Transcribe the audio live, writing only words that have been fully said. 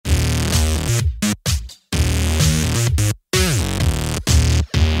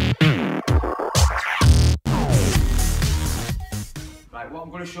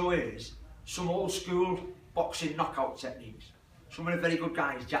going to show is some old school boxing knockout techniques. Some of the very good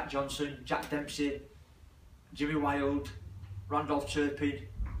guys, Jack Johnson, Jack Dempsey, Jimmy Wilde, Randolph Turpin,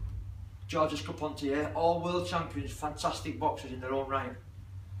 Georges Carpentier, all world champions, fantastic boxers in their own right.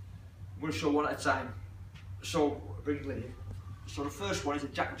 I'm going to show one at a time. So, bring it in. So the first one is a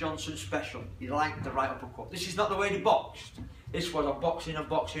Jack Johnson special. He liked the right uppercut. This is not the way he boxed. This was I'm boxing,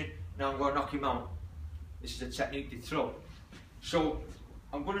 now I'm going to knock him out. This is a technique they throw. So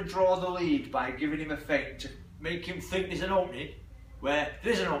I'm going to draw the lead by giving him a feint to make him think there's an opening, where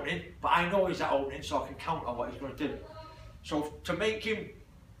there is an opening, but I know he's that opening, so I can counter what he's going to do. So to make him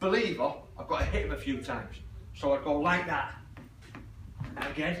believer, I've got to hit him a few times. So I go like that. And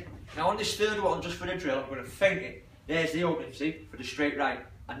again. Now on this third one, just for the drill, I'm going to feint it. There's the opening, see, for the straight right.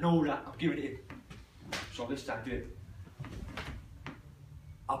 I know that, I'm giving it in. So this time, do it.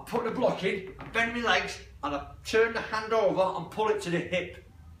 I'll put the block in, I bend my legs, and I turn the hand over and pull it to the hip.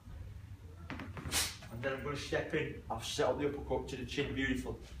 And then I'm going to step in. I've set up the uppercut to the chin,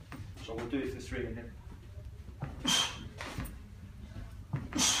 beautiful. So we'll do it for 3 and then.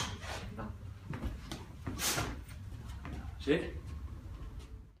 See it?